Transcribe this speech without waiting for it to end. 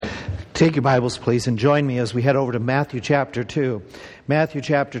Take your Bibles, please, and join me as we head over to Matthew chapter 2. Matthew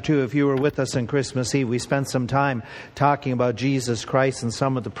chapter 2, if you were with us on Christmas Eve, we spent some time talking about Jesus Christ and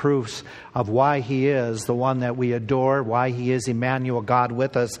some of the proofs of why He is the one that we adore, why He is Emmanuel, God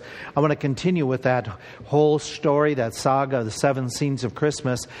with us. I want to continue with that whole story, that saga, the 7 scenes of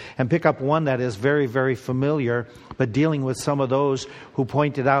Christmas, and pick up one that is very, very familiar, but dealing with some of those who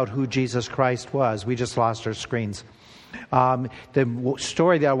pointed out who Jesus Christ was. We just lost our screens. The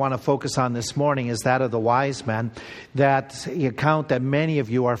story that I want to focus on this morning is that of the wise men, that account that many of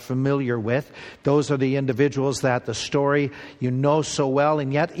you are familiar with. Those are the individuals that the story you know so well,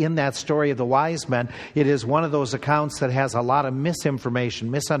 and yet in that story of the wise men, it is one of those accounts that has a lot of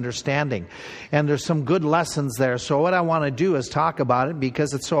misinformation, misunderstanding, and there's some good lessons there. So what I want to do is talk about it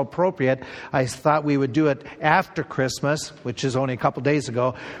because it's so appropriate. I thought we would do it after Christmas, which is only a couple days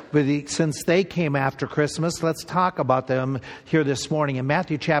ago, but since they came after Christmas, let's talk about them here this morning. In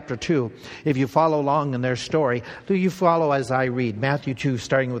Matthew chapter 2, if you follow along in their story, do you follow as I read? Matthew 2,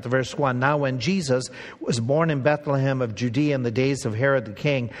 starting with verse 1. Now when Jesus was born in Bethlehem of Judea in the days of Herod the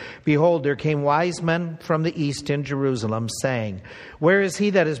king, behold, there came wise men from the east in Jerusalem, saying, Where is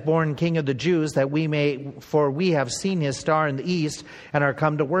he that is born King of the Jews, for we have seen his star in the east, and are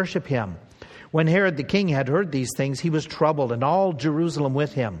come to worship him? When Herod the king had heard these things, he was troubled, and all Jerusalem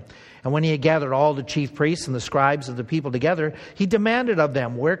with him. And when he had gathered all the chief priests and the scribes of the people together, he demanded of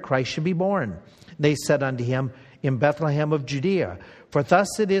them where Christ should be born. They said unto him, In Bethlehem of Judea. For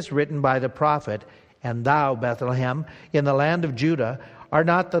thus it is written by the prophet, And thou, Bethlehem, in the land of Judah, art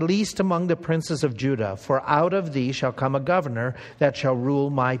not the least among the princes of Judah, for out of thee shall come a governor that shall rule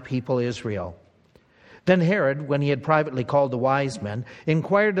my people Israel. Then Herod, when he had privately called the wise men,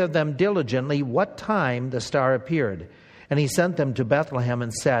 inquired of them diligently what time the star appeared. And he sent them to Bethlehem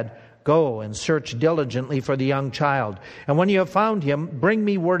and said, Go and search diligently for the young child. And when you have found him, bring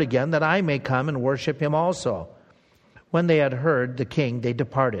me word again that I may come and worship him also. When they had heard the king, they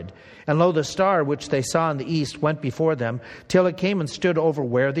departed. And lo, the star which they saw in the east went before them, till it came and stood over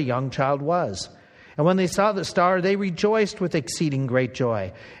where the young child was. And when they saw the star, they rejoiced with exceeding great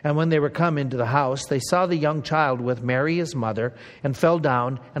joy. And when they were come into the house, they saw the young child with Mary his mother, and fell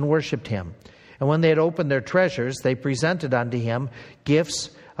down and worshipped him. And when they had opened their treasures, they presented unto him gifts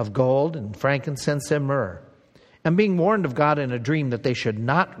of gold and frankincense and myrrh. And being warned of God in a dream that they should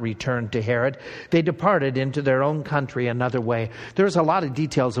not return to Herod, they departed into their own country another way. There's a lot of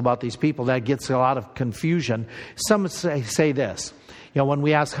details about these people that gets a lot of confusion. Some say this. When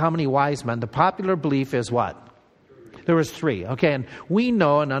we ask how many wise men, the popular belief is what? There was 3. Okay, and we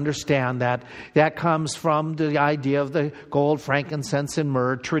know and understand that that comes from the idea of the gold, frankincense, and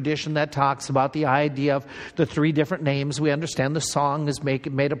myrrh tradition that talks about the idea of the 3 different names. We understand the song is made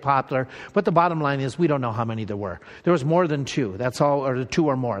it popular, but the bottom line is we don't know how many there were. There was more than 2. That's all, or 2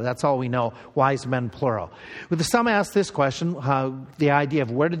 or more. That's all we know. Wise men, plural. But some ask this question: the idea of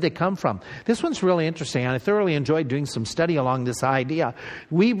where did they come from? This one's really interesting, and I thoroughly enjoyed doing some study along this idea.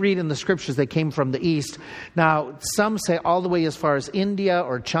 We read in the scriptures they came from the east. Now, some say all the way as far as India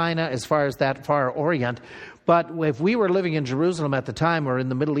or China, as far as that far Orient. But if we were living in Jerusalem at the time, or in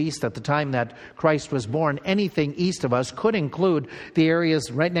the Middle East at the time that Christ was born, anything east of us could include the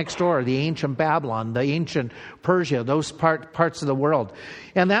areas right next door, the ancient Babylon, the ancient Persia, those parts of the world.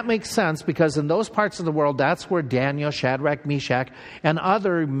 And that makes sense because in those parts of the world, that's where Daniel, Shadrach, Meshach, and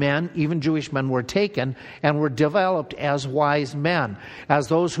other men, even Jewish men, were taken and were developed as wise men, as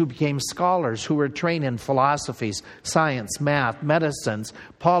those who became scholars, who were trained in philosophies, science, math, medicines,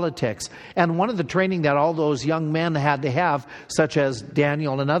 politics. And one of the training that all those young men had to have, such as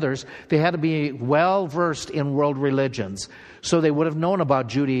Daniel and others, they had to be well versed in world religions. So they would have known about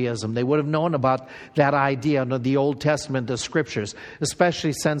Judaism. They would have known about that idea of the Old Testament, the scriptures,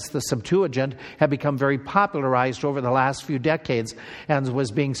 especially since the Septuagint had become very popularized over the last few decades and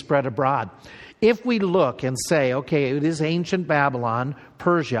was being spread abroad. If we look and say, okay, it is ancient Babylon,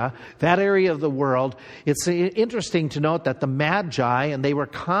 Persia, that area of the world, it's interesting to note that the Magi, and they were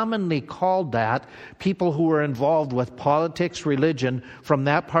commonly called that, people who were involved with politics, religion from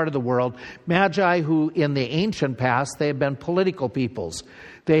that part of the world, Magi who in the ancient past, they had been political peoples.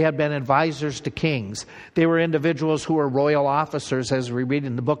 They had been advisors to kings. They were individuals who were royal officers, as we read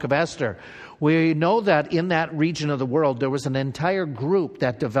in the book of Esther. We know that in that region of the world, there was an entire group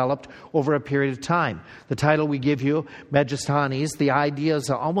that developed over a period of time. The title we give you, Megistanes, the idea is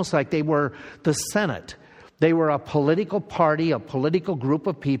almost like they were the Senate. They were a political party, a political group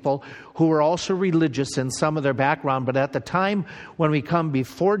of people who were also religious in some of their background. But at the time when we come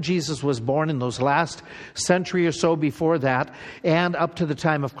before Jesus was born, in those last century or so before that, and up to the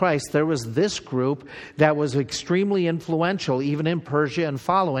time of Christ, there was this group that was extremely influential, even in Persia and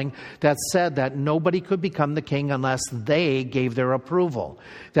following, that said that nobody could become the king unless they gave their approval,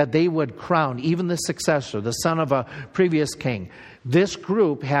 that they would crown even the successor, the son of a previous king. This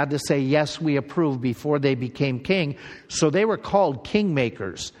group had to say, yes, we approve before they became king. So they were called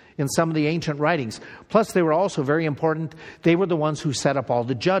kingmakers in some of the ancient writings. Plus, they were also very important. They were the ones who set up all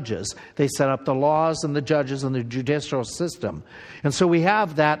the judges. They set up the laws and the judges and the judicial system. And so we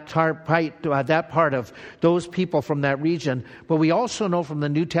have that part of those people from that region. But we also know from the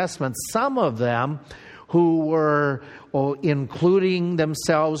New Testament, some of them who were including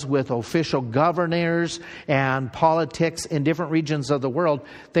themselves with official governors and politics in different regions of the world,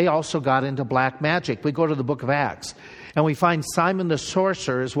 they also got into black magic. We go to the book of Acts, and we find Simon the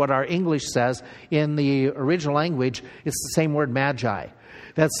sorcerer is what our English says. In the original language, it's the same word, magi.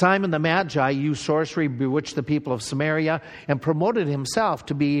 That Simon the Magi used sorcery, bewitched the people of Samaria, and promoted himself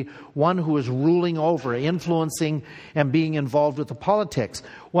to be one who was ruling over, influencing, and being involved with the politics.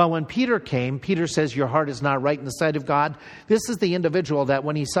 Well, when Peter came, Peter says, your heart is not right in the sight of God. This is the individual that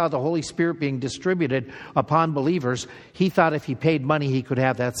when he saw the Holy Spirit being distributed upon believers, he thought if he paid money, he could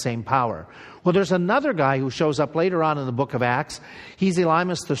have that same power. Well, there's another guy who shows up later on in the book of Acts. He's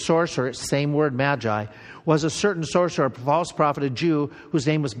Elymas the sorcerer, same word, magi. Was a certain sorcerer, a false prophet, a Jew, whose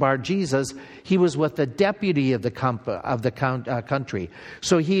name was Bar-Jesus. He was with the deputy of the country.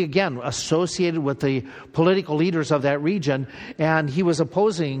 So he, again, associated with the political leaders of that region, and he was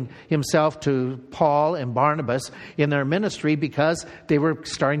opposing himself to Paul and Barnabas in their ministry because they were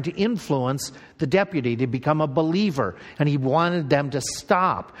starting to influence the deputy to become a believer, and he wanted them to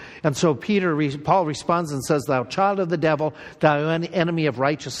stop. And so Paul responds and says, thou child of the devil, thou enemy of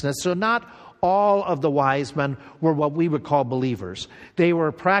righteousness. So not all of the wise men were what we would call believers. They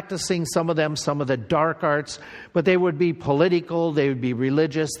were practicing, some of the dark arts, but they would be political, they would be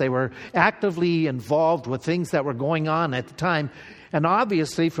religious, they were actively involved with things that were going on at the time. And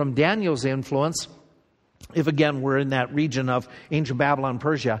obviously from Daniel's influence, if again we're in that region of ancient Babylon,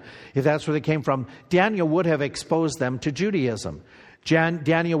 Persia, if that's where they came from, Daniel would have exposed them to Judaism.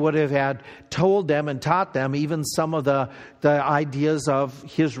 Daniel would have had told them and taught them even some of the ideas of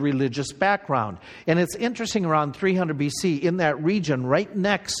his religious background. And it's interesting, around 300 BC, in that region right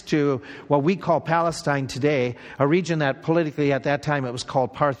next to what we call Palestine today, a region that politically at that time it was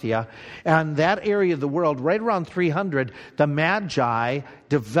called Parthia, and that area of the world, right around 300, the Magi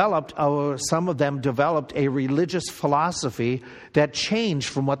developed, some of them developed a religious philosophy that changed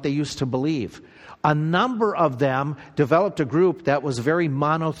from what they used to believe. A number of them developed a group that was very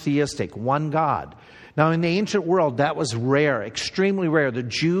monotheistic, one God. Now, in the ancient world, that was rare, extremely rare. The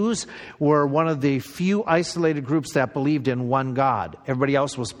Jews were one of the few isolated groups that believed in one God. Everybody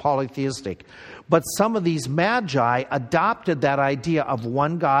else was polytheistic. But some of these magi adopted that idea of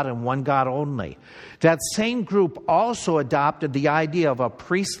one God and one God only. That same group also adopted the idea of a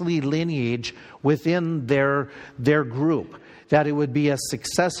priestly lineage within their group, that it would be a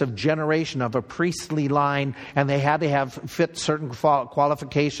successive generation of a priestly line, and they had to fit certain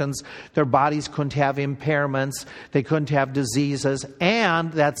qualifications. Their bodies couldn't have impairments, they couldn't have diseases,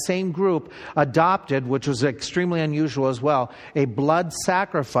 and that same group adopted, which was extremely unusual as well, a blood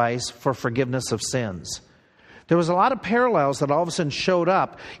sacrifice for forgiveness of sins. There was a lot of parallels that all of a sudden showed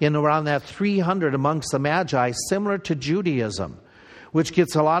up in around that 300 amongst the Magi, similar to Judaism, which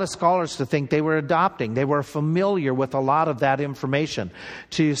gets a lot of scholars to think they were adopting. They were familiar with a lot of that information.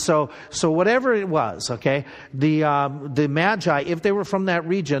 So whatever it was, okay, the Magi, if they were from that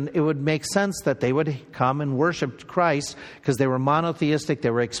region, it would make sense that they would come and worship Christ because they were monotheistic. They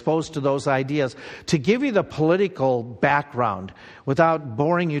were exposed to those ideas. To give you the political background, without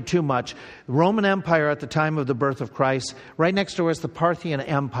boring you too much, the Roman Empire at the time of the birth of Christ, right next door is the Parthian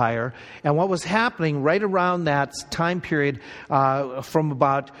Empire. And what was happening right around that time period, from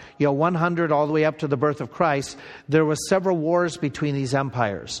about 100 all the way up to the birth of Christ, there was several wars between these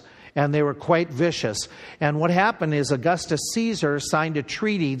empires, and they were quite vicious. And what happened is Augustus Caesar signed a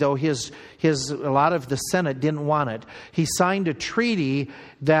treaty, though a lot of the Senate didn't want it. He signed a treaty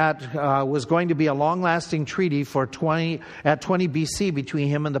that was going to be a long-lasting treaty for 20 BC between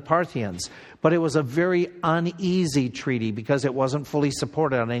him and the Parthians. But it was a very uneasy treaty because it wasn't fully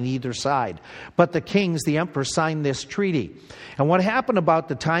supported on either side. But the kings, the emperors, signed this treaty. And what happened about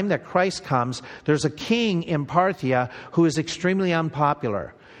the time that Christ comes, there's a king in Parthia who is extremely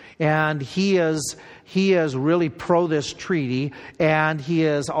unpopular. and he is really pro this treaty, and he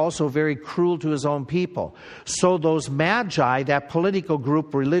is also very cruel to his own people. So those magi, that political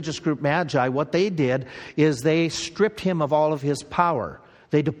group, religious group magi, what they did is they stripped him of all of his power.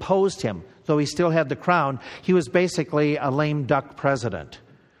 They deposed him. Though he still had the crown, he was basically a lame duck president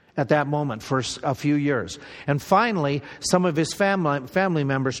at that moment for a few years. And finally, some of his family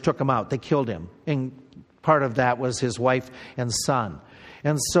members took him out. They killed him. And part of that was his wife and son.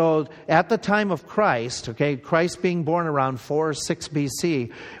 And so at the time of Christ, Christ being born around 4 or 6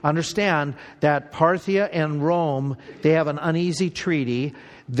 BC, understand that Parthia and Rome, they have an uneasy treaty.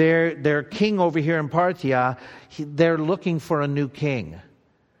 Their king over here in Parthia, they're looking for a new king.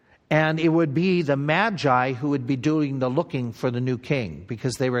 And it would be the Magi who would be doing the looking for the new king,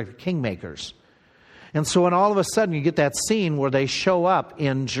 because they were kingmakers. And so when all of a sudden you get that scene where they show up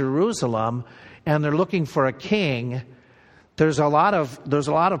in Jerusalem and they're looking for a king, there's a lot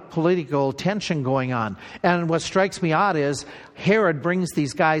of political tension going on. And what strikes me odd is Herod brings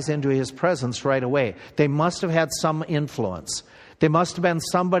these guys into his presence right away. They must have had some influence. They must have been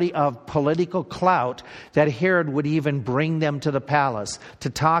somebody of political clout that Herod would even bring them to the palace to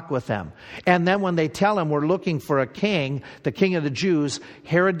talk with them. And then when they tell him, we're looking for a king, the king of the Jews,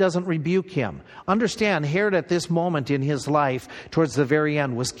 Herod doesn't rebuke him. Understand, Herod at this moment in his life, towards the very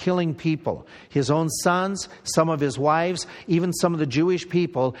end, was killing people. His own sons, some of his wives, even some of the Jewish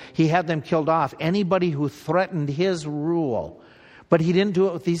people, he had them killed off. Anybody who threatened his rule. But he didn't do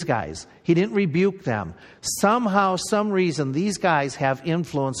it with these guys. He didn't rebuke them. Somehow, some reason, these guys have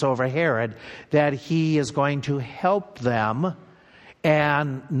influence over Herod that he is going to help them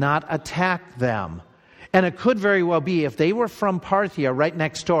and not attack them. And it could very well be, if they were from Parthia, right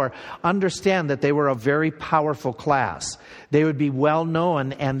next door, understand that they were a very powerful class. They would be well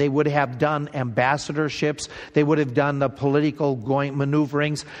known, and they would have done ambassadorships. They would have done the political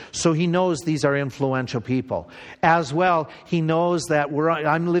maneuverings. So he knows these are influential people. As well, he knows that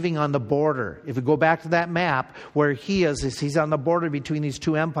I'm living on the border. If we go back to that map, where he's on the border between these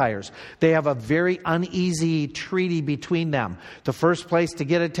two empires. They have a very uneasy treaty between them. The first place to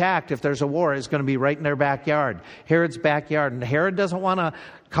get attacked if there's a war is going to be right in their backyard, Herod's backyard. And Herod doesn't want to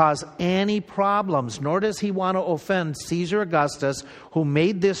cause any problems, nor does he want to offend Caesar Augustus, who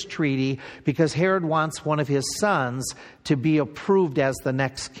made this treaty, because Herod wants one of his sons to be approved as the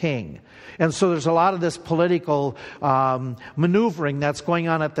next king. And so there's a lot of this political maneuvering that's going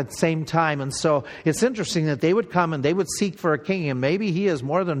on at the same time. And so it's interesting that they would come and they would seek for a king, and maybe he is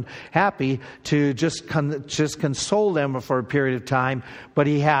more than happy to just console them for a period of time. But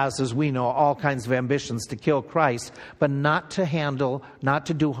he has, as we know, all kinds of ambitions to kill Christ, but not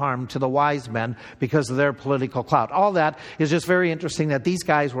to do harm to the wise men because of their political clout. All that is just very interesting, that these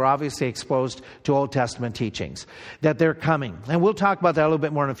guys were obviously exposed to Old Testament teachings, that they're coming. And we'll talk about that a little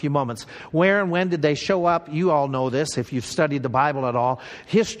bit more in a few moments. Where and when did they show up? You all know this if you've studied the Bible at all.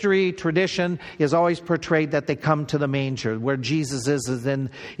 History, tradition is always portrayed that they come to the manger. Where Jesus is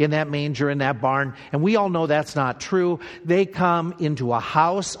in that manger, in that barn. And we all know that's not true. They come into a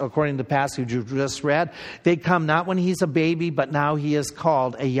house, according to the passage you just read. They come not when he's a baby, but now he is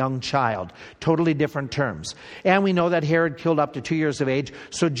called a young child. Totally different terms. And we know that Herod killed up to 2 years of age.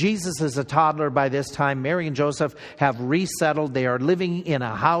 So Jesus is a toddler by this time. Mary and Joseph have resettled. They are living in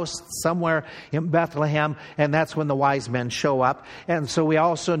a house somewhere in Bethlehem, and that's when the wise men show up. And so we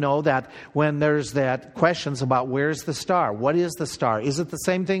also know that when there's that questions about where's the star, what is the star? Is it the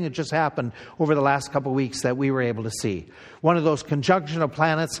same thing that just happened over the last couple of weeks that we were able to see? One of those conjunction of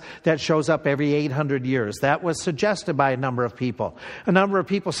planets that shows up every 800 years. That was suggested by a number of people. A number of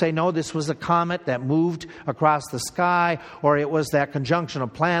people say, no, this was a comet that moved across the sky, or it was that conjunction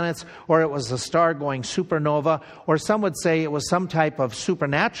of planets, or it was a star going supernova, or some would say it was some type of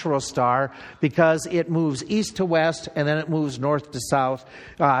supernatural star because it moves east to west and then it moves north to south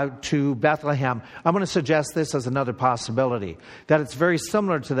to Bethlehem. I'm going to suggest this as another possibility, that it's very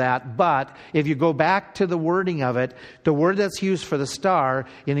similar to that, but if you go back to the wording of it, the word that's used for the star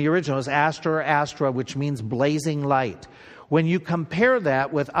in the original is astra or astra, which means blazing light. When you compare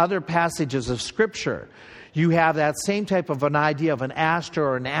that with other passages of Scripture, you have that same type of an idea of an astra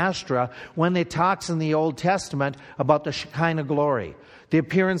or an astra when it talks in the Old Testament about the Shekinah glory, the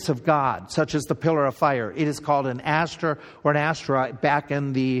appearance of God, such as the pillar of fire. It is called an astra or an astra back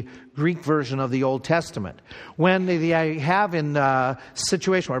in the Greek version of the Old Testament. When they have in a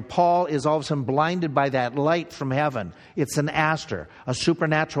situation where Paul is all of a sudden blinded by that light from heaven, it's an astra, a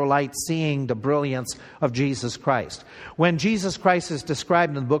supernatural light seeing the brilliance of Jesus Christ. When Jesus Christ is described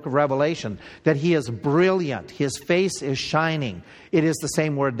in the book of Revelation, that he is brilliant, his face is shining, it is the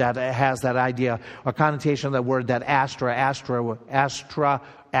same word that has that idea, a connotation of that word, that astra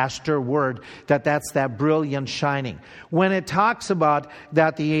aster word, that's that brilliant shining. When it talks about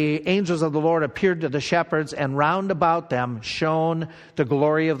that the angels of the Lord appeared to the shepherds and round about them shone the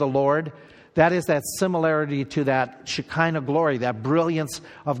glory of the Lord, that is that similarity to that Shekinah glory, that brilliance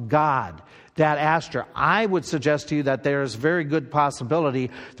of God. That aster, I would suggest to you that there's very good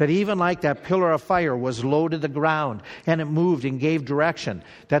possibility that even like that pillar of fire was low to the ground and it moved and gave direction,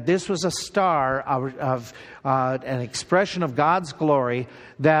 that this was a star of an expression of God's glory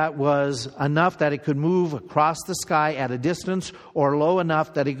that was enough that it could move across the sky at a distance or low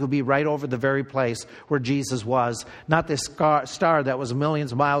enough that it could be right over the very place where Jesus was. Not this star that was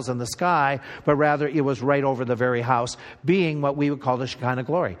millions of miles in the sky, but rather it was right over the very house, being what we would call the Shekinah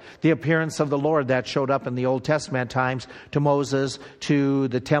glory. The appearance of the Lord that showed up in the Old Testament times to Moses, to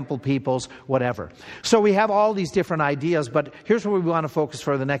the temple peoples, whatever. So we have all these different ideas, but here's where we want to focus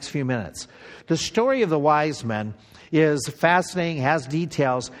for the next few minutes. The story of the wise men is fascinating, has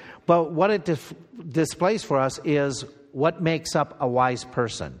details, but what it displays for us is what makes up a wise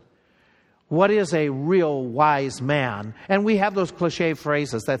person. What is a real wise man? And we have those cliche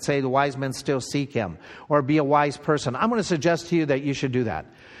phrases that say the wise men still seek him, or be a wise person. I'm going to suggest to you that you should do that.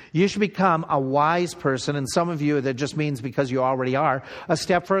 You should become a wise person, and some of you, that just means because you already are, a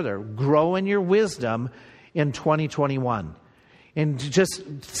step further. Grow in your wisdom in 2021. And just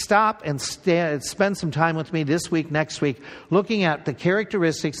stop and spend some time with me this week, next week, looking at the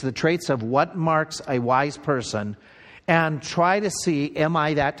characteristics, the traits of what marks a wise person, and try to see, am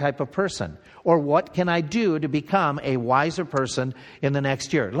I that type of person? Or what can I do to become a wiser person in the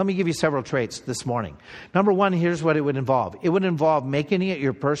next year? Let me give you several traits this morning. Number one, here's what it would involve. It would involve making it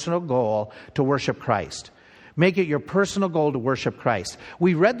your personal goal to worship Christ. Make it your personal goal to worship Christ.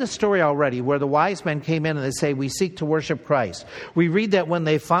 We read the story already where the wise men came in and they say, we seek to worship Christ. We read that when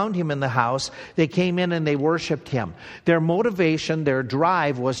they found him in the house, they came in and they worshiped him. Their motivation, their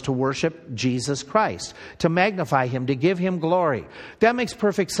drive was to worship Jesus Christ, to magnify him, to give him glory. That makes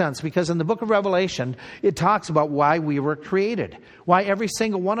perfect sense because in the book of Revelation, it talks about why we were created, why every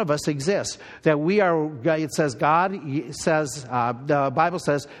single one of us exists. That we are, it says, the Bible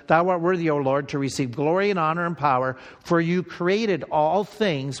says, thou art worthy, O Lord, to receive glory and honor and power, for you created all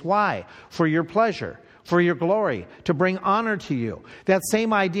things. Why? For your pleasure, for your glory, to bring honor to you. That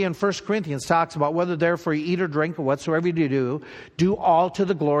same idea in 1 Corinthians talks about whether therefore you eat or drink or whatsoever you do all to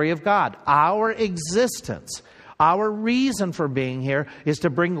the glory of God. Our existence, our reason for being here is to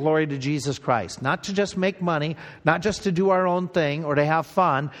bring glory to Jesus Christ. Not to just make money, not just to do our own thing or to have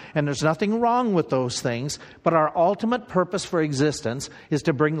fun, and there's nothing wrong with those things, but our ultimate purpose for existence is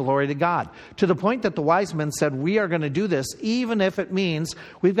to bring glory to God. To the point that the wise men said, we are going to do this even if it means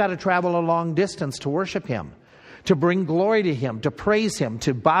we've got to travel a long distance to worship him, to bring glory to him, to praise him,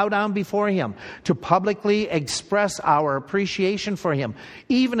 to bow down before him, to publicly express our appreciation for him,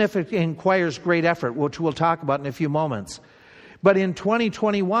 even if it requires great effort, which we'll talk about in a few moments. But in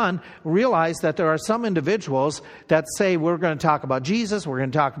 2021, realize that there are some individuals that say we're going to talk about Jesus, we're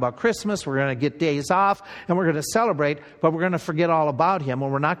going to talk about Christmas, we're going to get days off, and we're going to celebrate, but we're going to forget all about him,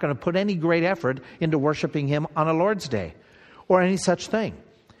 and we're not going to put any great effort into worshiping him on a Lord's Day or any such thing.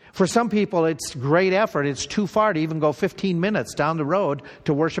 For some people, it's great effort. It's too far to even go 15 minutes down the road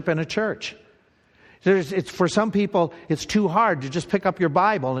to worship in a church. For some people, it's too hard to just pick up your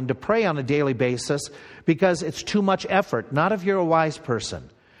Bible and to pray on a daily basis because it's too much effort. Not if you're a wise person.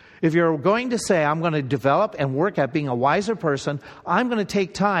 If you're going to say, I'm going to develop and work at being a wiser person, I'm going to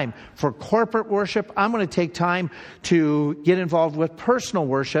take time for corporate worship. I'm going to take time to get involved with personal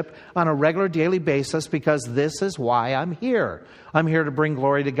worship on a regular daily basis because this is why I'm here. I'm here to bring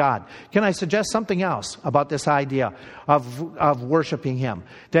glory to God. Can I suggest something else about this idea of worshiping him?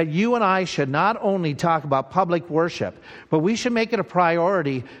 That you and I should not only talk about public worship, but we should make it a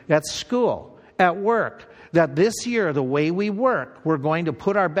priority at school, at work, that this year, the way we work, we're going to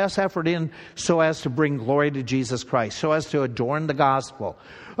put our best effort in so as to bring glory to Jesus Christ, so as to adorn the gospel.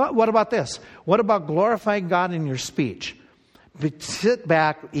 What about this? What about glorifying God in your speech? Sit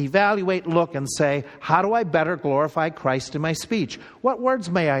back, evaluate, look, and say, how do I better glorify Christ in my speech? What words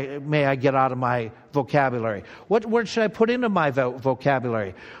may I get out of my vocabulary? What words should I put into my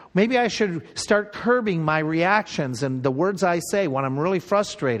vocabulary? Maybe I should start curbing my reactions and the words I say when I'm really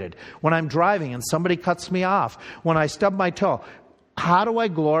frustrated, when I'm driving and somebody cuts me off, when I stub my toe. How do I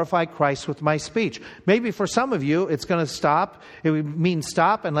glorify Christ with my speech? Maybe for some of you, it's going to stop. It would mean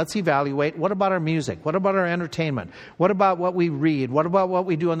stop and let's evaluate. What about our music? What about our entertainment? What about what we read? What about what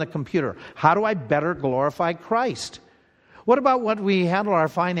we do on the computer? How do I better glorify Christ? What about what we handle our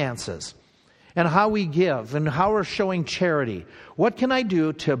finances? And how we give and how we're showing charity. What can I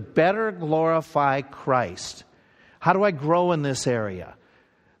do to better glorify Christ? How do I grow in this area?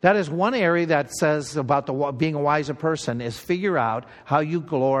 That is one area that says about being a wiser person is figure out how you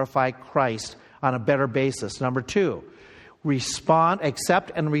glorify Christ on a better basis. Number 2,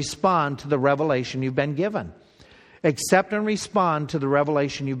 accept and respond to the revelation you've been given. Accept and respond to the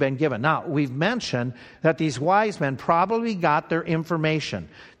revelation you've been given. Now, we've mentioned that these wise men probably got their information,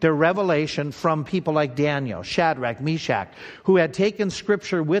 their revelation from people like Daniel, Shadrach, Meshach, who had taken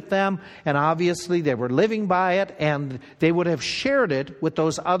Scripture with them, and obviously they were living by it, and they would have shared it with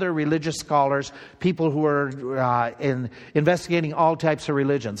those other religious scholars, people who were investigating all types of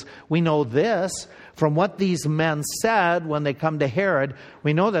religions. We know this from what these men said when they come to Herod.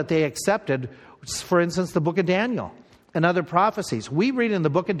 We know that they accepted, for instance, the book of Daniel and other prophecies. We read in the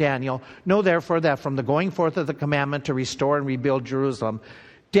book of Daniel, know therefore that from the going forth of the commandment to restore and rebuild Jerusalem.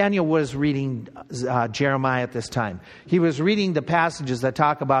 Daniel was reading Jeremiah at this time. He was reading the passages that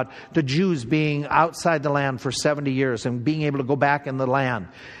talk about the Jews being outside the land for 70 years and being able to go back in the land.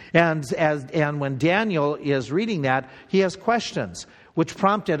 And when Daniel is reading that, he has questions, which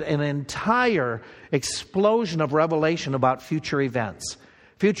prompted an entire explosion of revelation about future events.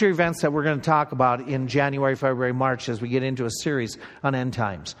 Future events that we're going to talk about in January, February, March as we get into a series on end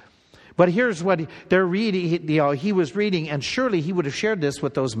times. But here's what they're reading. He was reading, and surely he would have shared this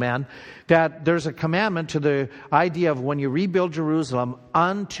with those men, that there's a commandment to the idea of when you rebuild Jerusalem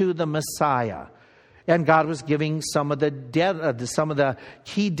unto the Messiah. And God was giving some of the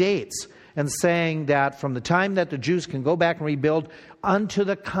key dates and saying that from the time that the Jews can go back and rebuild unto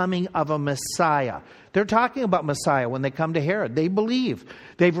the coming of a Messiah. They're talking about Messiah when they come to Herod. They believe.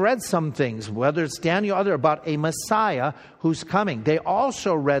 They've read some things, whether it's Daniel or other, about a Messiah who's coming. They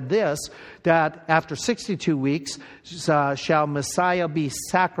also read this, that after 62 weeks shall Messiah be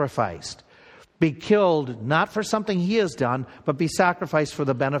sacrificed. Be killed, not for something he has done, but be sacrificed for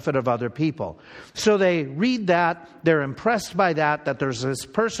the benefit of other people. So they read that, they're impressed by that there's this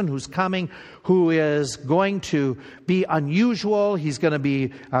person who's coming who is going to be unusual. He's going to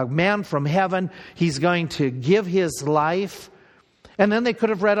be a man from heaven. He's going to give his life. And then they could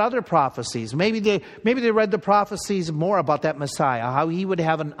have read other prophecies. Maybe they read the prophecies more about that Messiah, how he would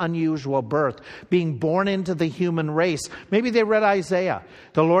have an unusual birth, being born into the human race. Maybe they read Isaiah.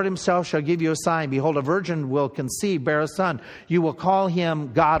 The Lord himself shall give you a sign. Behold, a virgin will conceive, bear a son. You will call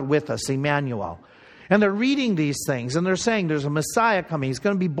him God with us, Emmanuel. And they're reading these things, and they're saying there's a Messiah coming. He's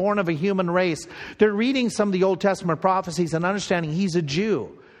going to be born of a human race. They're reading some of the Old Testament prophecies and understanding he's a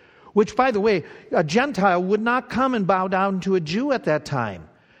Jew. Which, by the way, a Gentile would not come and bow down to a Jew at that time.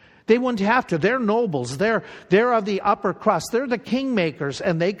 They wouldn't have to. They're nobles. They're of the upper crust. They're the kingmakers.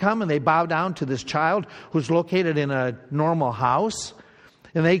 And they come and they bow down to this child who's located in a normal house.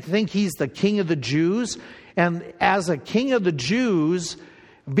 And they think he's the king of the Jews. And as a king of the Jews,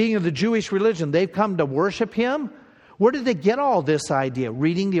 being of the Jewish religion, they've come to worship him. Where did they get all this idea?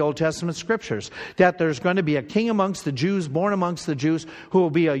 Reading the Old Testament scriptures. That there's going to be a king amongst the Jews, born amongst the Jews, who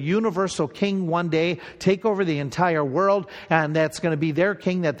will be a universal king one day, take over the entire world, and that's going to be their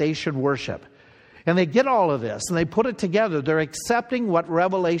king that they should worship. And they get all of this, and they put it together. They're accepting what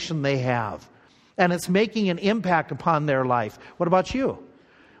revelation they have. And it's making an impact upon their life. What about you?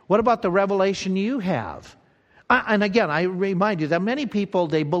 What about the revelation you have? And again, I remind you that many people,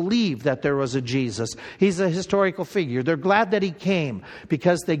 they believe that there was a Jesus. He's a historical figure. They're glad that he came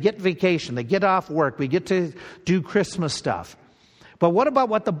because they get vacation, they get off work, we get to do Christmas stuff. But what about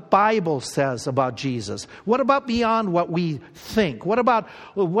what the Bible says about Jesus? What about beyond what we think? What about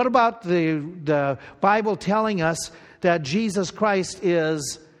the Bible telling us that Jesus Christ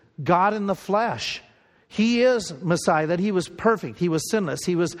is God in the flesh? He is Messiah, that he was perfect, he was sinless,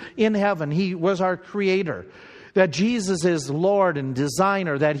 he was in heaven, he was our creator. That Jesus is Lord and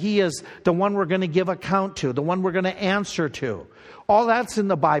designer, that he is the one we're going to give account to, the one we're going to answer to. All that's in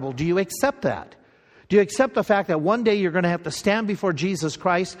the Bible. Do you accept that? Do you accept the fact that one day you're going to have to stand before Jesus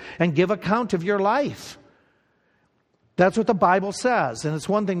Christ and give account of your life? That's what the Bible says. And it's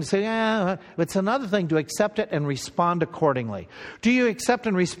one thing to say, it's another thing to accept it and respond accordingly. Do you accept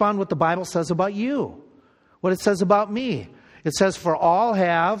and respond what the Bible says about you? What it says about me? It says, for all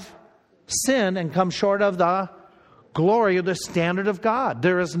have sinned and come short of the glory of the standard of God.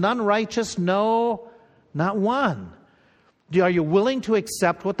 There is none righteous, no, not one. Are you willing to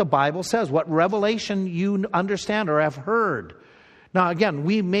accept what the Bible says, what revelation you understand or have heard? Now, again,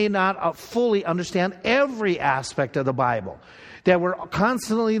 we may not fully understand every aspect of the Bible, that we're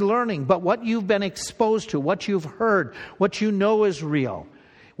constantly learning, but what you've been exposed to, what you've heard, what you know is real,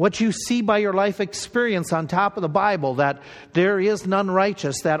 what you see by your life experience on top of the Bible, that there is none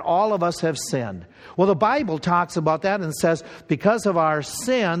righteous, that all of us have sinned. Well, the Bible talks about that and says, because of our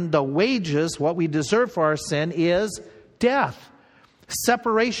sin, the wages, what we deserve for our sin, is death.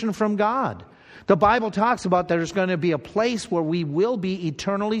 separation from God. The Bible talks about there's going to be a place where we will be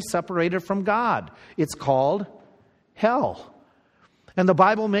eternally separated from God. It's called hell. And the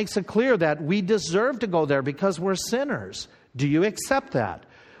Bible makes it clear that we deserve to go there because we're sinners. Do you accept that?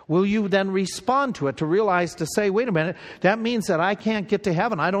 Will you then respond to it to realize, to say, wait a minute, that means that I can't get to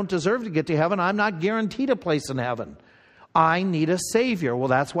heaven. I don't deserve to get to heaven. I'm not guaranteed a place in heaven. I need a Savior. Well,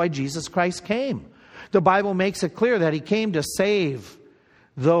 that's why Jesus Christ came. The Bible makes it clear that He came to save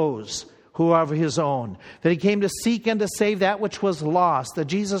those who are of His own. That He came to seek and to save that which was lost. That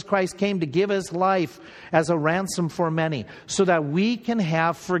Jesus Christ came to give His life as a ransom for many. So that we can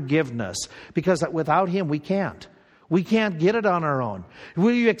have forgiveness. Because without Him we can't. We can't get it on our own.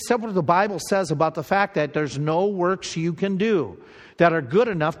 Will you accept what the Bible says about the fact that there's no works you can do that are good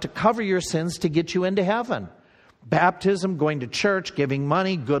enough to cover your sins to get you into heaven? Baptism, going to church, giving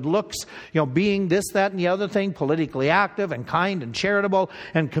money, good looks, being this, that, and the other thing, politically active and kind and charitable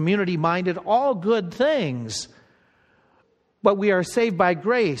and community-minded, all good things. But we are saved by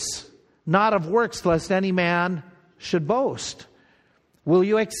grace, not of works, lest any man should boast. Will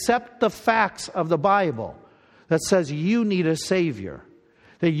you accept the facts of the Bible that says you need a Savior,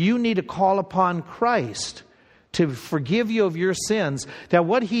 that you need to call upon Christ to forgive you of your sins, that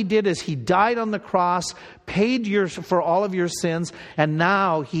what He did is He died on the cross, paid for all of your sins, and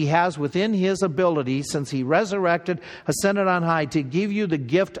now He has within His ability, since He resurrected, ascended on high, to give you the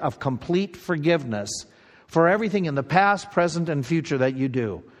gift of complete forgiveness for everything in the past, present, and future that you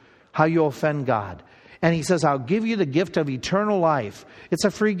do, how you offend God. And He says, I'll give you the gift of eternal life. It's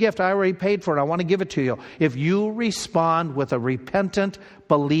a free gift. I already paid for it. I want to give it to you. If you respond with a repentant,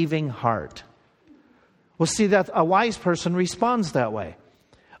 believing heart. Well, see, that a wise person responds that way.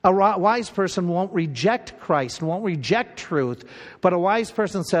 A wise person won't reject Christ, won't reject truth. But a wise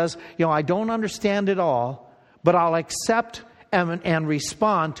person says, I don't understand it all, but I'll accept and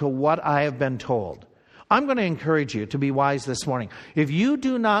respond to what I have been told. I'm going to encourage you to be wise this morning. If you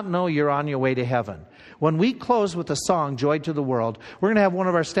do not know you're on your way to heaven, when we close with the song, Joy to the World, we're going to have one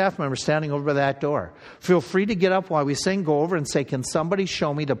of our staff members standing over by that door. Feel free to get up while we sing, go over and say, can somebody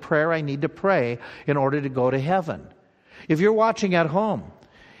show me the prayer I need to pray in order to go to heaven? If you're watching at home,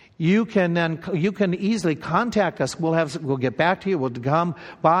 you can easily contact us. We'll get back to you. We'll come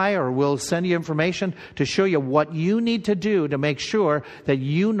by or we'll send you information to show you what you need to do to make sure that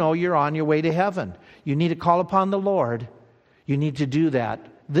you know you're on your way to heaven. You need to call upon the Lord. You need to do that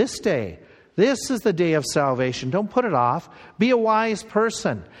this day. This is the day of salvation. Don't put it off. Be a wise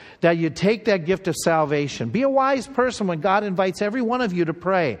person that you take that gift of salvation. Be a wise person when God invites every one of you to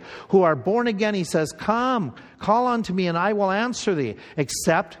pray. Who are born again, He says, come, call unto me and I will answer thee.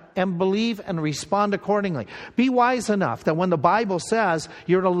 Accept and believe and respond accordingly. Be wise enough that when the Bible says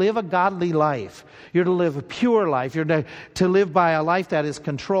you're to live a godly life, you're to live a pure life, you're to live by a life that is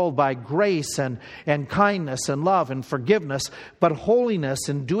controlled by grace and kindness and love and forgiveness, but holiness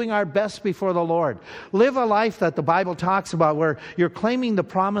and doing our best before the Lord. Live a life that the Bible talks about where you're claiming the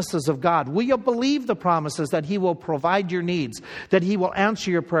promises of God. Will you believe the promises that He will provide your needs, that He will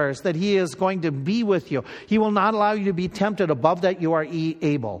answer your prayers, that He is going to be with you? He will not allow you to be tempted above that you are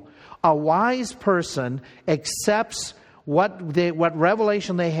able. A wise person accepts what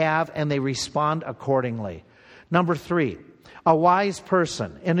revelation they have and they respond accordingly. Number 3, a wise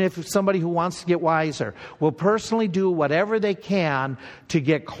person, and if somebody who wants to get wiser, will personally do whatever they can to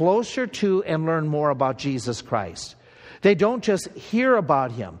get closer to and learn more about Jesus Christ. They don't just hear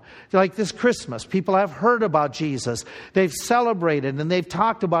about Him. Like this Christmas, people have heard about Jesus. They've celebrated and they've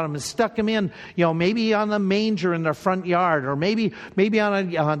talked about Him and stuck Him in, maybe on the manger in their front yard, or maybe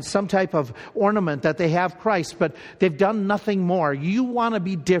on some type of ornament that they have Christ, but they've done nothing more. You want to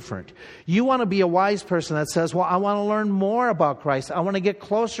be different. You want to be a wise person that says, well, I want to learn more about Christ. I want to get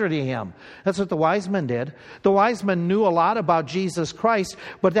closer to Him. That's what the wise men did. The wise men knew a lot about Jesus Christ,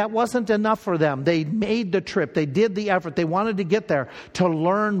 but that wasn't enough for them. They made the trip. They did the effort. They wanted to get there to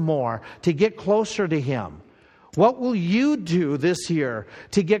learn more, to get closer to Him. What will you do this year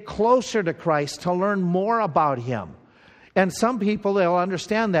to get closer to Christ, to learn more about Him? And some people, they'll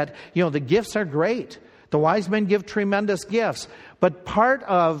understand that, the gifts are great. The wise men give tremendous gifts. But part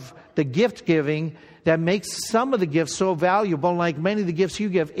of the gift giving that makes some of the gifts so valuable, like many of the gifts you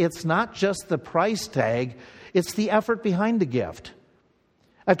give, it's not just the price tag, it's the effort behind the gift.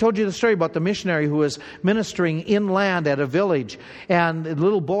 I've told you the story about the missionary who was ministering inland at a village, and the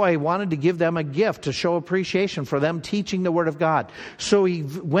little boy wanted to give them a gift to show appreciation for them teaching the Word of God. So he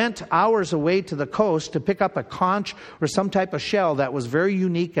went hours away to the coast to pick up a conch or some type of shell that was very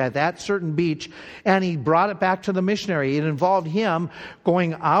unique at that certain beach, and he brought it back to the missionary. It involved him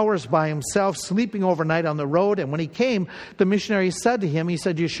going hours by himself, sleeping overnight on the road, and when he came, the missionary said to him, he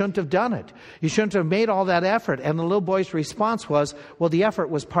said, "You shouldn't have done it. You shouldn't have made all that effort." And the little boy's response was, "Well, the effort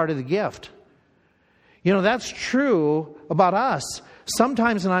was part of the gift." You know, that's true about us.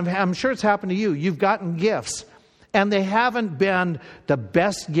 Sometimes, and I'm sure it's happened to you, you've gotten gifts, and they haven't been the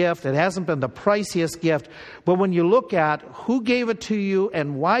best gift. It hasn't been the priciest gift. But when you look at who gave it to you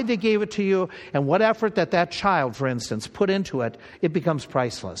and why they gave it to you and what effort that child, for instance, put into it, it becomes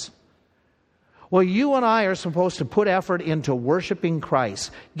priceless. Well, you and I are supposed to put effort into worshiping Christ,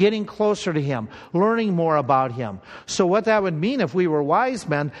 getting closer to Him, learning more about Him. So what that would mean if we were wise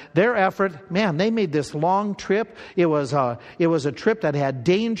men, their effort, man, they made this long trip. It was a trip that had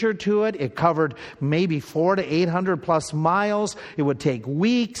danger to it. It covered maybe 400 to 800 plus miles. It would take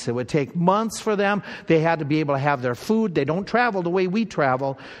weeks. It would take months for them. They had to be able to have their food. They don't travel the way we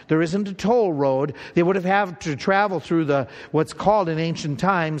travel. There isn't a toll road. They would have had to travel through what's called in ancient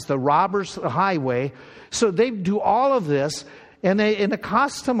times the robbers' highway. So they do all of this, and it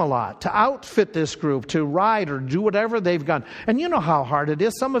costs them a lot to outfit this group, to ride or do whatever they've done. And you know how hard it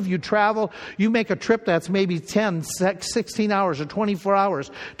is. Some of you travel, you make a trip that's maybe 10, 16 hours or 24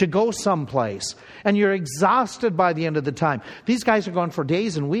 hours to go someplace, and you're exhausted by the end of the time. These guys are gone for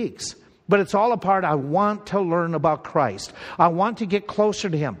days and weeks. But it's all a part, I want to learn about Christ. I want to get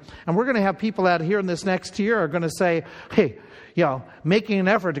closer to Him. And we're going to have people out here in this next year are going to say, hey, making an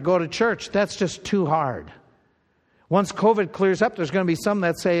effort to go to church, that's just too hard. Once COVID clears up, there's going to be some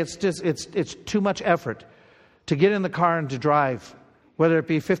that say it's too much effort to get in the car and to drive, whether it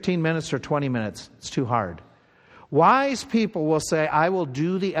be 15 minutes or 20 minutes. It's too hard. Wise people will say, I will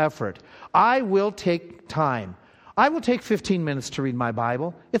do the effort. I will take time. I will take 15 minutes to read my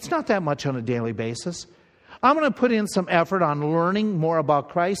Bible. It's not that much on a daily basis. I'm going to put in some effort on learning more about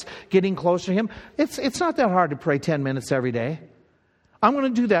Christ, getting closer to Him. It's not that hard to pray 10 minutes every day. I'm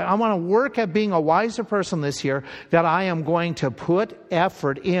going to do that. I want to work at being a wiser person this year, that I am going to put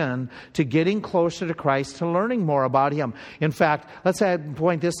effort in to getting closer to Christ, to learning more about Him. In fact, let's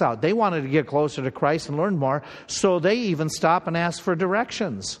point this out. They wanted to get closer to Christ and learn more, so they even stop and ask for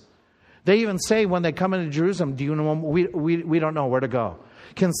directions. They even say when they come into Jerusalem, do you know, we don't know where to go.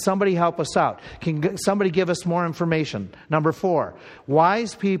 Can somebody help us out? Can somebody give us more information? Number 4,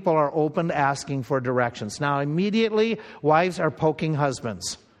 wise people are open to asking for directions. Now, immediately, wives are poking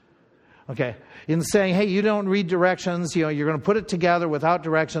husbands. Okay, in saying, hey, you don't read directions, you're going to put it together without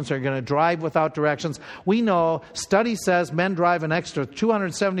directions, or you're going to drive without directions. We know, study says men drive an extra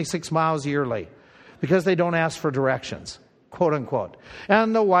 276 miles yearly because they don't ask for directions, quote unquote.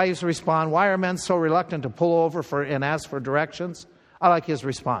 And the wives respond, why are men so reluctant to pull over and ask for directions? I like his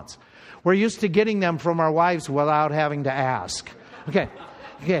response. We're used to getting them from our wives without having to ask. Okay,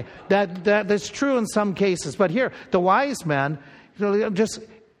 that's true in some cases. But here, the wise men,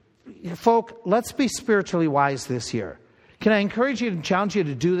 folk, let's be spiritually wise this year. Can I encourage you and challenge you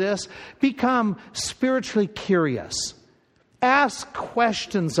to do this? Become spiritually curious. Ask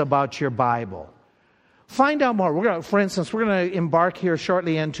questions about your Bible. Find out more. For instance, we're going to embark here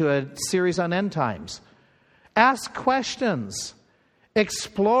shortly into a series on end times. Ask questions.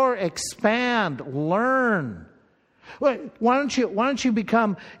 Explore, expand, learn. Why don't you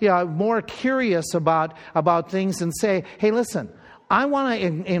become more curious about things and say, hey, listen, I want to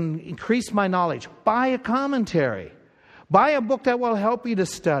increase my knowledge. Buy a commentary. Buy a book that will help you to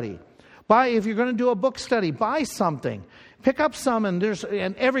study. If you're going to do a book study, buy something. Pick up some, and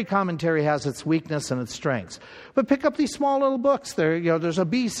every commentary has its weakness and its strengths. But pick up these small little books. There's a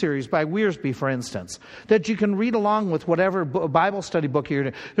B series by Wiersbe, for instance, that you can read along with whatever Bible study book you're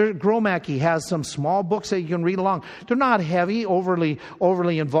doing. Gromacki has some small books that you can read along. They're not heavy, overly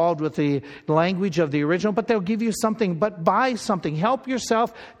involved with the language of the original, but they'll give you something. But buy something. Help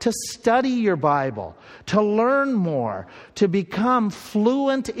yourself to study your Bible, to learn more, to become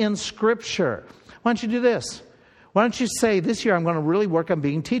fluent in Scripture. Why don't you do this? Why don't you say, this year I'm going to really work on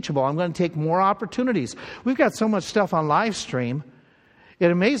being teachable. I'm going to take more opportunities. We've got so much stuff on live stream.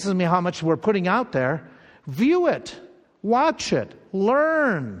 It amazes me how much we're putting out there. View it. Watch it.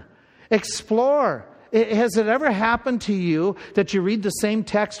 Learn. Explore. Has it ever happened to you that you read the same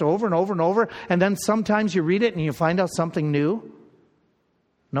text over and over and over, and then sometimes you read it and you find out something new?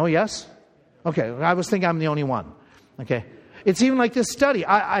 No, yes? Okay, I was thinking I'm the only one. Okay. It's even like this study.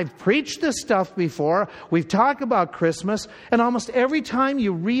 I've preached this stuff before. We've talked about Christmas. And almost every time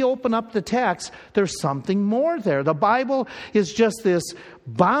you reopen up the text, there's something more there. The Bible is just this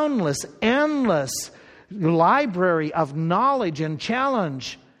boundless, endless library of knowledge and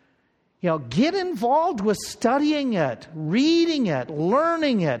challenge. Get involved with studying it, reading it,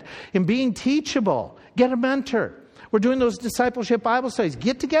 learning it, and being teachable. Get a mentor. We're doing those discipleship Bible studies.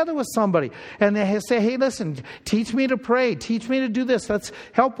 Get together with somebody and they say, hey, listen, teach me to pray. Teach me to do this. Let's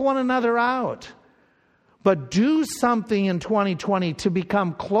help one another out. But do something in 2020 to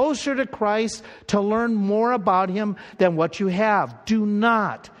become closer to Christ, to learn more about Him than what you have. Do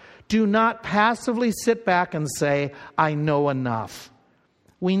not passively sit back and say, I know enough.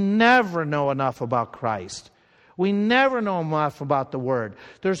 We never know enough about Christ. We never know enough about the Word.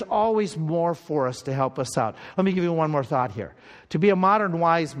 There's always more for us to help us out. Let me give you one more thought here. To be a modern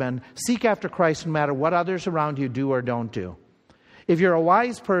wise man, seek after Christ no matter what others around you do or don't do. If you're a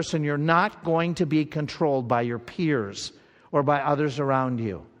wise person, you're not going to be controlled by your peers or by others around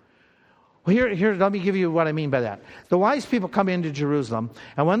you. Well, here, let me give you what I mean by that. The wise people come into Jerusalem,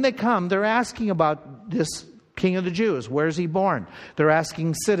 and when they come, they're asking about this King of the Jews. Where's he born? They're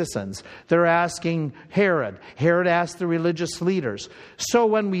asking citizens. They're asking Herod. Herod asked the religious leaders. So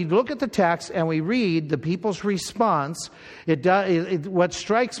when we look at the text and we read the people's response, what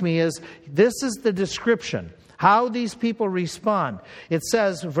strikes me is this is the description. How these people respond. It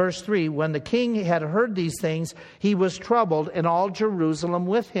says, verse 3, when the king had heard these things, he was troubled, and all Jerusalem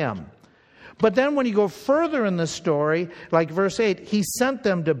with him. But then when you go further in the story, like verse 8, he sent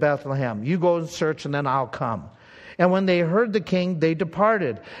them to Bethlehem. You go and search and then I'll come. And when they heard the king, they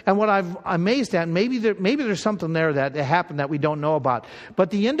departed. And what I'm amazed at, maybe there's something there that happened that we don't know about. But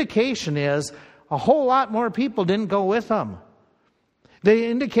the indication is a whole lot more people didn't go with them. The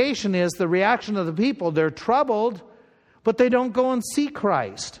indication is the reaction of the people. They're troubled, but they don't go and see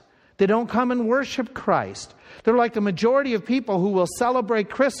Christ. They don't come and worship Christ. They're like the majority of people who will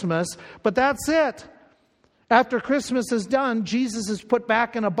celebrate Christmas, but that's it. After Christmas is done, Jesus is put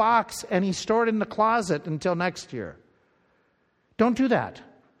back in a box and he's stored in the closet until next year. Don't do that.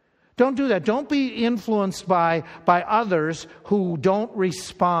 Don't do that. Don't be influenced by others who don't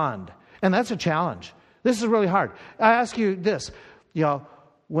respond. And that's a challenge. This is really hard. I ask you this,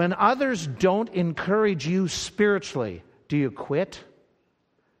 when others don't encourage you spiritually, do you quit?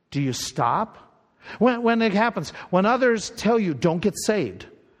 Do you stop? When it happens, when others tell you, don't get saved.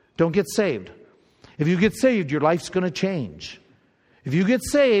 Don't get saved. If you get saved, your life's going to change. If you get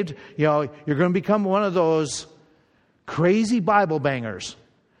saved, you're going to become one of those crazy Bible bangers.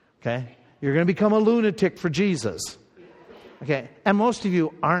 Okay? You're going to become a lunatic for Jesus. Okay? And most of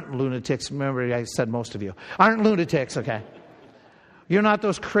you aren't lunatics. Remember, I said most of you aren't lunatics. Okay? You're not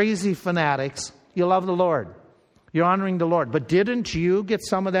those crazy fanatics. You love the Lord. You're honoring the Lord. But didn't you get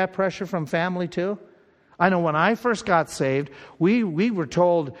some of that pressure from family too? I know when I first got saved, we were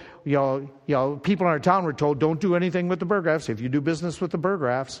told, people in our town were told, don't do anything with the Burgraffs. If you do business with the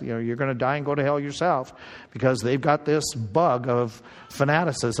Burgraffs, you're going to die and go to hell yourself because they've got this bug of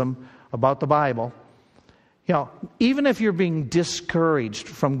fanaticism about the Bible. Even if you're being discouraged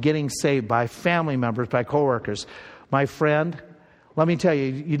from getting saved by family members, by coworkers, my friend, let me tell you,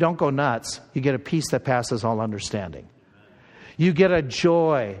 you don't go nuts. You get a peace that passes all understanding. You get a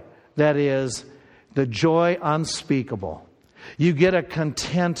joy that is the joy unspeakable. You get a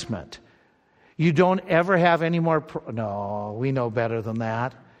contentment. You don't ever have any more... No, we know better than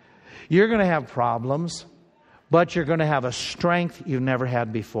that. You're going to have problems, but you're going to have a strength you've never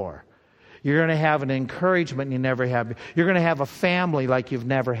had before. You're going to have an encouragement you never had. You're going to have a family like you've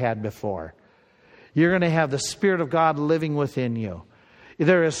never had before. You're going to have the Spirit of God living within you.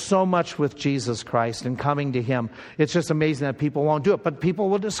 There is so much with Jesus Christ and coming to Him. It's just amazing that people won't do it. But people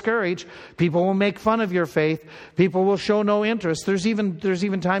will discourage. People will make fun of your faith. People will show no interest. There's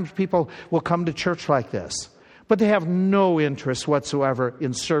even times people will come to church like this. But they have no interest whatsoever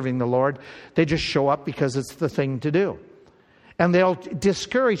in serving the Lord. They just show up because it's the thing to do. And they'll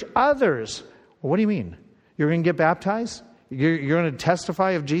discourage others. Well, what do you mean? You're going to get baptized? You're going to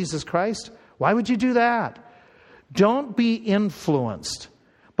testify of Jesus Christ? Why would you do that? Don't be influenced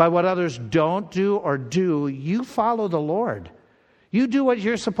by what others don't do or do. You follow the Lord. You do what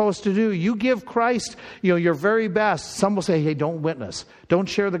you're supposed to do. You give Christ, your very best. Some will say, hey, don't witness. Don't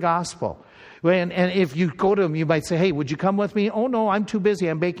share the gospel. And if you go to them, you might say, hey, would you come with me? Oh, no, I'm too busy.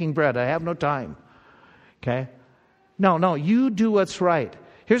 I'm baking bread. I have no time. Okay? No, you do what's right.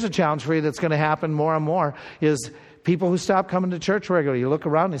 Here's a challenge for you that's going to happen more and more is people who stop coming to church regularly. You look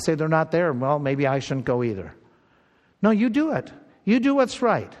around and they say they're not there. Well, maybe I shouldn't go either. No, you do it. You do what's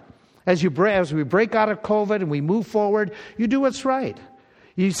right. As we break out of COVID and we move forward, you do what's right.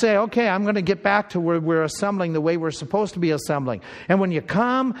 You say, okay, I'm going to get back to where we're assembling the way we're supposed to be assembling. And when you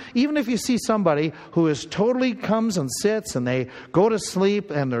come, even if you see somebody who is totally comes and sits and they go to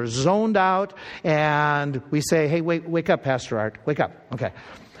sleep and they're zoned out, and we say, hey, wake up, Pastor Art, wake up. Okay.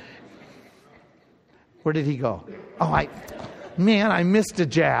 Where did he go? Oh, I missed a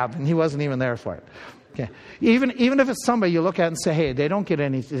jab, and he wasn't even there for it. Okay. Even if it's somebody you look at and say, hey, they don't get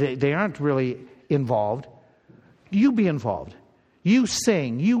anything, they aren't really involved, you be involved. You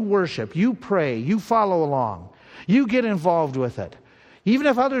sing, you worship, you pray, you follow along. You get involved with it. Even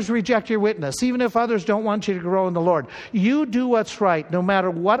if others reject your witness, even if others don't want you to grow in the Lord, you do what's right, no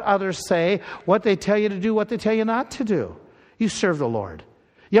matter what others say, what they tell you to do, what they tell you not to do. You serve the Lord.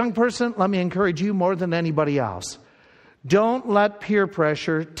 Young person, let me encourage you more than anybody else. Don't let peer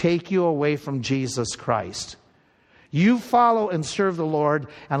pressure take you away from Jesus Christ. You follow and serve the Lord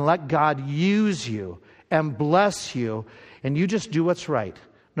and let God use you and bless you. And you just do what's right.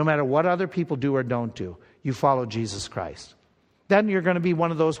 No matter what other people do or don't do, you follow Jesus Christ. Then you're going to be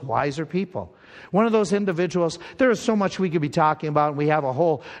one of those wiser people. One of those individuals. There is so much we could be talking about. And we have a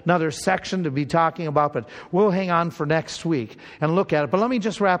whole another section to be talking about. But we'll hang on for next week and look at it. But let me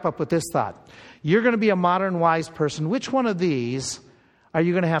just wrap up with this thought. You're going to be a modern wise person. Which one of these are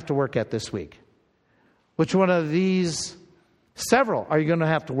you going to have to work at this week? Which one of these, several, are you going to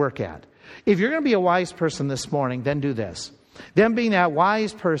have to work at? If you're going to be a wise person this morning, then do this. Then being that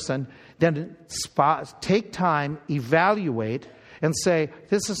wise person, then take time, evaluate, and say,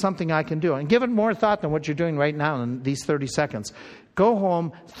 this is something I can do. And give it more thought than what you're doing right now in these 30 seconds. Go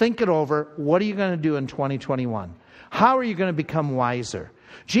home, think it over. What are you going to do in 2021? How are you going to become wiser?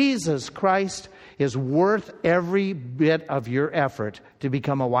 Jesus Christ is worth every bit of your effort to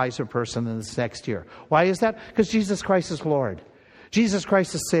become a wiser person in this next year. Why is that? Because Jesus Christ is Lord. Jesus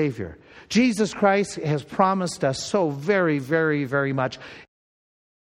Christ is Savior. Jesus Christ has promised us so very, very, very much.